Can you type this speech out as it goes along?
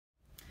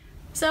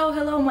So,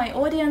 hello my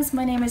audience,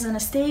 my name is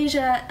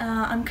Anastasiia.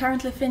 I'm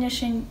currently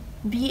finishing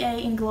BA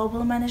in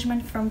Global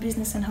Management from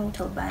Business and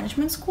Hotel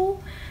Management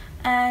School.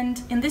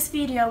 And in this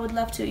video I would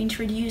love to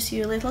introduce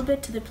you a little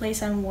bit to the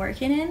place I'm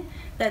working in,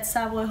 that's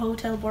Savoy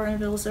Hotel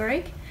Bourneville,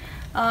 Zurich.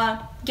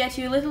 Get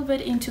you a little bit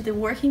into the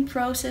working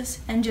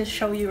process and just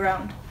show you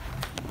around.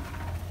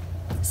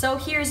 So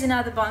here's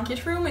another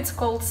banquet room, it's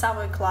called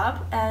Savoy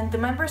Club, and the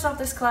members of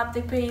this club,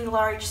 they pay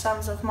large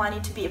sums of money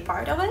to be a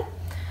part of it.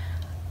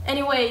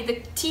 Anyway,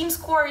 the team's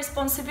core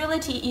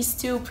responsibility is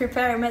to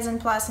prepare mise en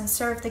place and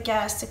serve the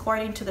guests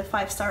according to the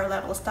 5-star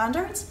level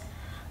standards.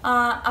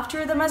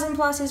 After the mise en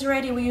place is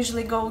ready, we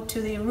usually go to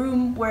the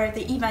room where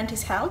the event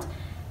is held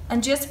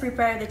and just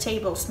prepare the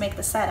tables, make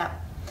the setup.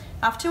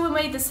 After we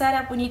made the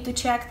setup, we need to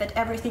check that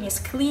everything is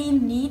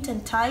clean, neat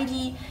and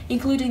tidy,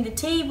 including the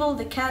table,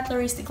 the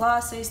cutleries, the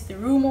glasses, the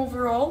room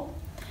overall.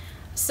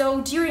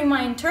 So during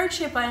my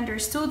internship, I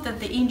understood that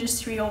the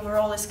industry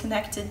overall is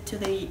connected to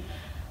the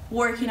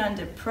working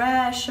under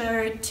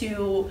pressure,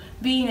 to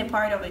being a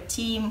part of a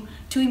team,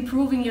 to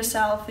improving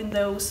yourself in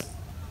those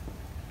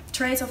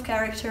traits of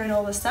character and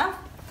all the stuff.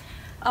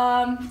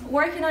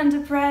 Working under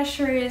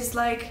pressure is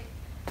like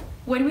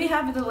when we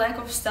have the lack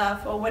of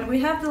stuff or when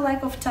we have the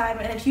lack of time,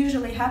 and it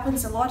usually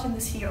happens a lot in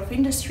the sphere of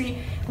industry,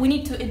 we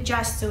need to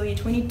adjust to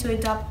it, we need to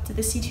adapt to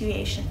the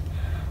situation.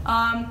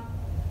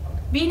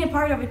 Being a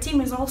part of a team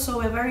is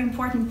also a very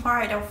important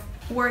part of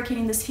working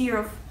in the sphere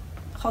of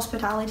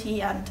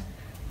hospitality and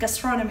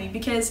gastronomy,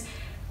 because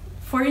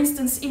for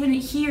instance, even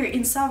here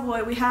in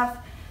Savoy we have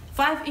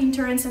 5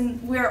 interns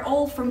and we're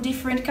all from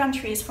different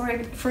countries, for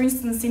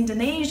instance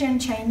Indonesian,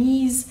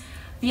 Chinese,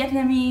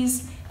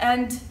 Vietnamese,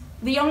 and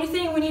the only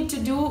thing we need to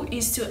do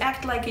is to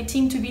act like a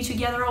team, to be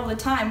together all the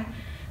time.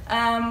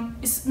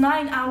 It's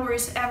 9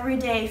 hours every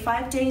day,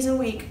 5 days a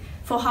week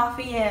for half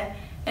a year,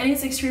 and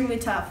it's extremely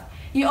tough.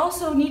 You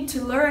also need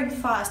to learn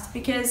fast,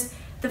 because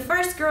the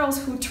first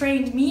girls who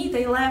trained me,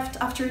 they left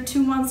after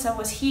 2 months I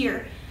was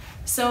here.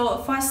 So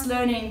fast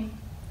learning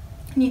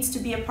needs to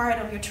be a part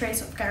of your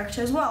traits of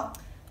character as well.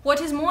 What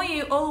is more,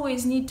 you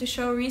always need to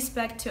show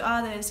respect to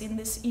others in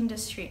this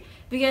industry,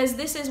 because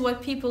this is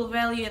what people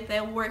value at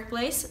their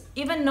workplace,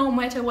 even no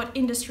matter what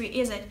industry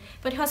is it.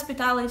 But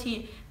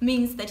hospitality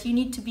means that you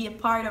need to be a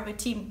part of a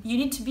team. You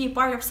need to be a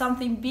part of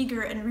something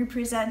bigger and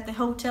represent the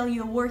hotel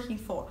you're working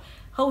for,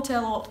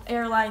 hotel or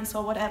airlines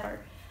or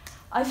whatever.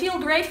 I feel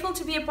grateful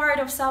to be a part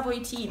of Savoy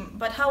team,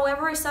 but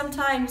however,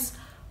 sometimes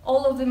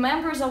all of the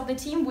members of the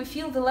team, we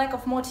feel the lack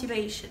of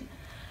motivation.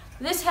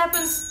 This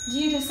happens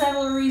due to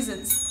several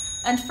reasons.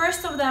 And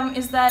first of them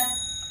is that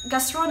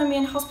gastronomy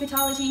and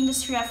hospitality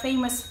industry are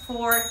famous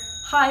for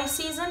high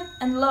season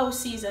and low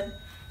season.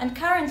 And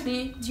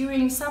currently,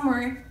 during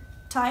summer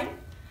time,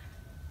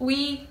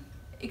 we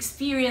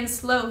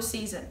experience low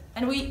season.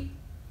 And we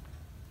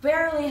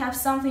barely have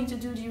something to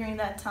do during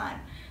that time.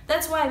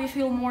 That's why we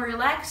feel more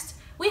relaxed.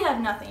 We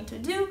have nothing to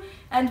do,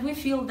 and we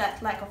feel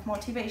that lack of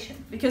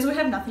motivation, because we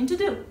have nothing to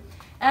do.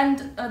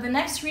 And the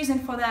next reason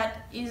for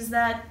that is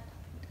that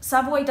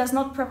Savoy does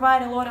not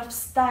provide a lot of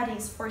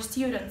studies for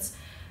students.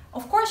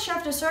 Of course,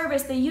 after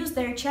service, they use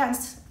their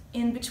chance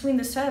in between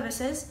the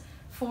services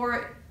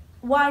for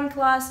wine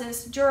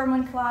classes,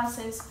 German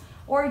classes,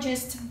 or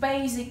just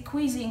basic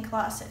cuisine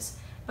classes.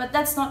 But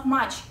that's not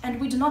much, and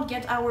we do not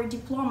get our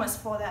diplomas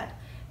for that.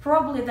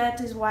 Probably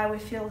that is why we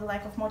feel the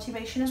lack of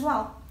motivation as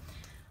well.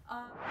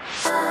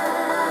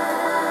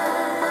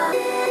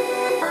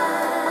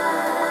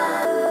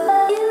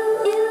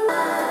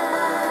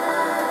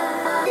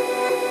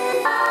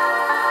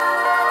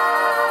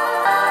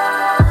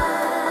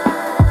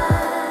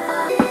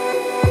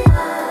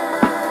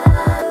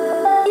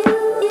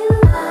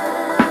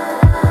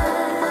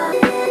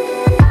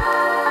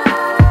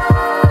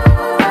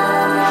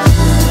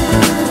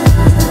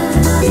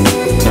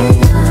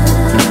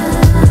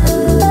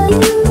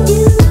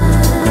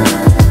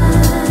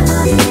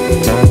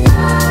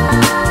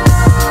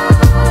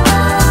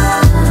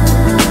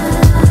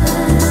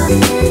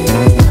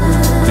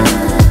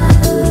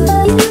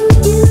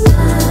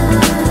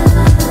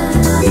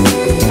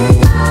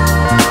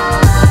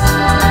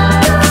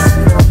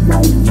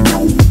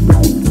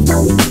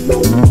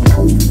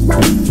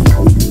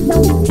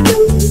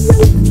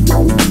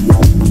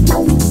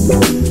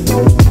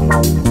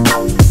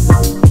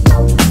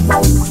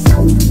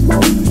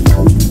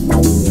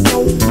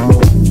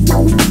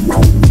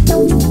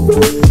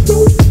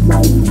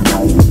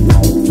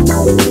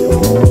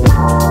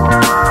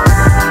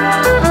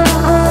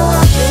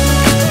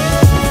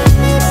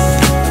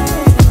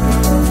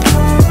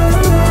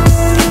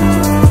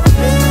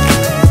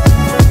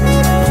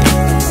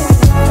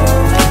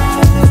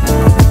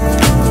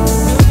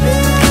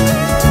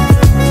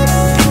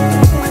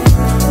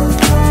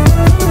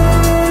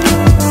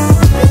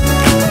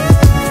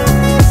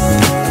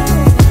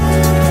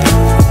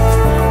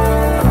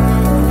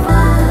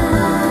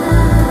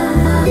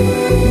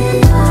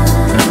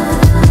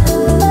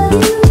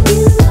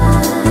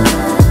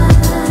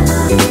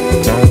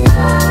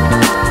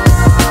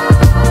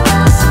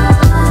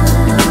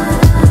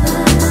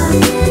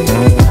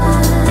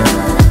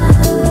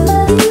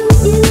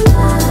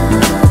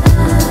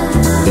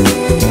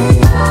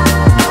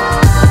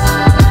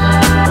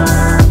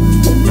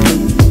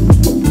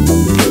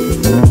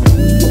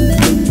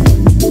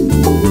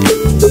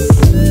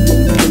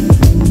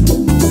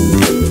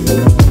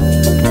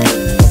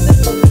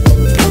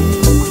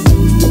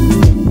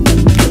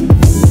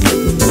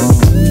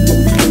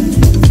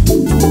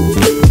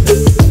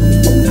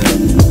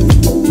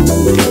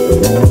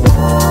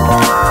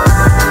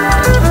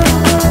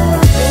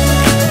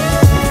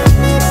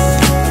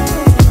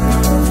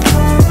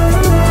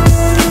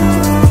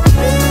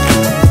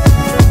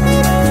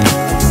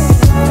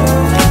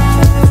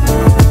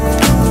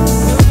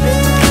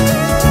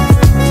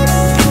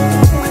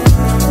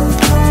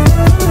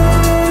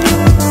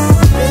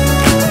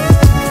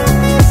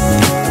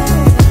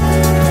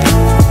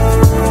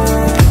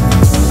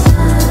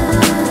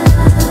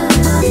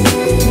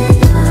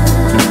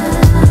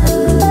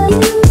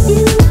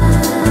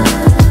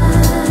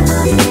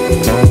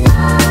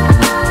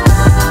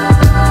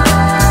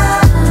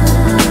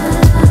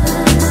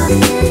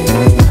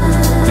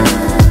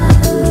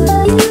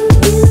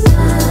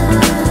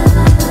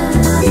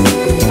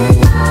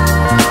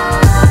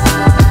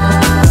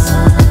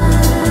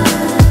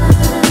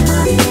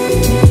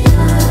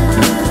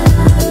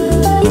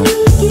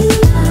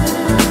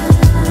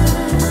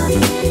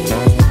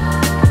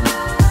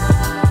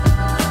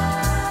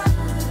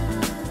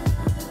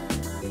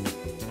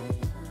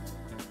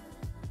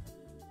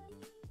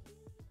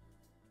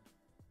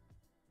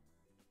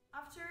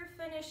 after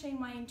finishing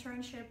my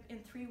internship in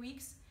 3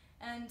 weeks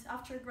and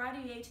after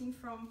graduating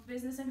from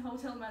Business and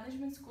Hotel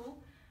Management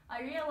School,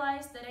 I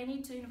realized that I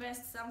need to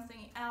invest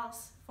something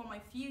else for my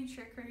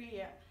future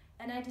career,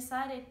 and I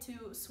decided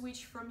to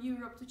switch from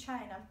Europe to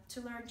China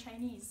to learn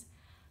Chinese.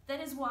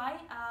 That is why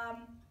I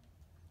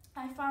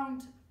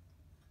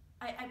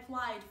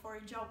applied for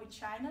a job in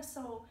China,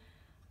 so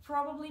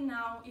probably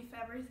now, if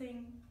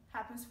everything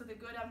happens for the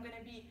good, I'm going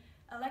to be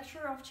a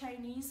lecturer of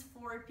Chinese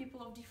for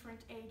people of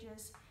different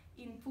ages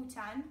in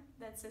Bhutan.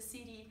 That's a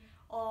city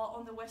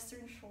on the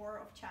western shore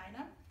of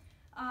China.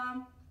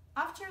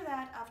 After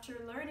that, after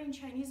learning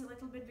Chinese a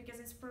little bit, because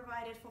it's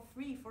provided for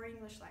free for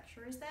English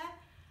lecturers there,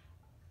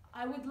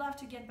 I would love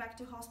to get back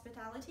to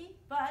hospitality,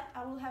 but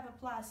I will have a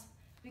plus,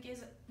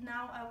 because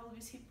now I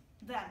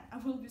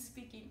will be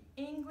speaking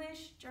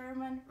English,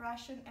 German,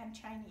 Russian, and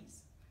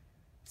Chinese.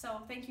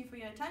 So thank you for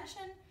your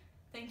attention,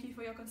 thank you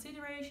for your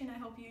consideration, I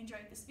hope you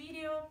enjoyed this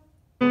video.